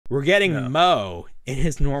We're getting Mo in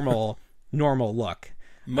his normal look.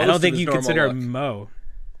 I don't think you consider Mo.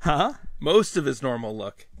 Huh? Most of his normal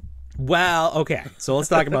look. Well, okay. So let's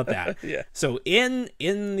talk about that. Yeah. So in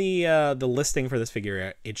the listing for this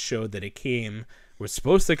figure, it showed that was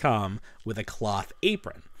supposed to come with a cloth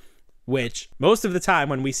apron, which most of the time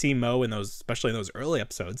when we see Mo in those, especially in those early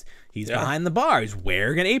episodes, he's behind the bar. He's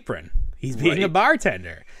wearing an apron. He's being a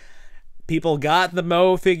bartender. People got the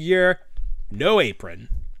Mo figure, no apron.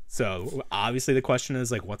 So obviously the question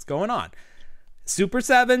is like, what's going on?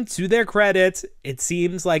 Super7, to their credit, it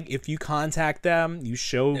seems like if you contact them, you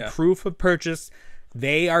show proof of purchase,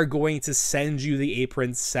 they are going to send you the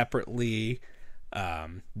apron separately.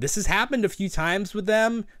 This has happened a few times with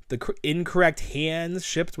them. The incorrect hands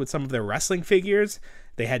shipped with some of their wrestling figures.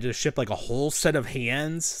 They had to ship like a whole set of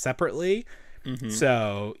hands separately.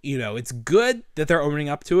 So, you know, it's good that they're owning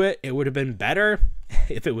up to it. It would have been better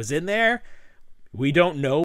if it was in there. We don't know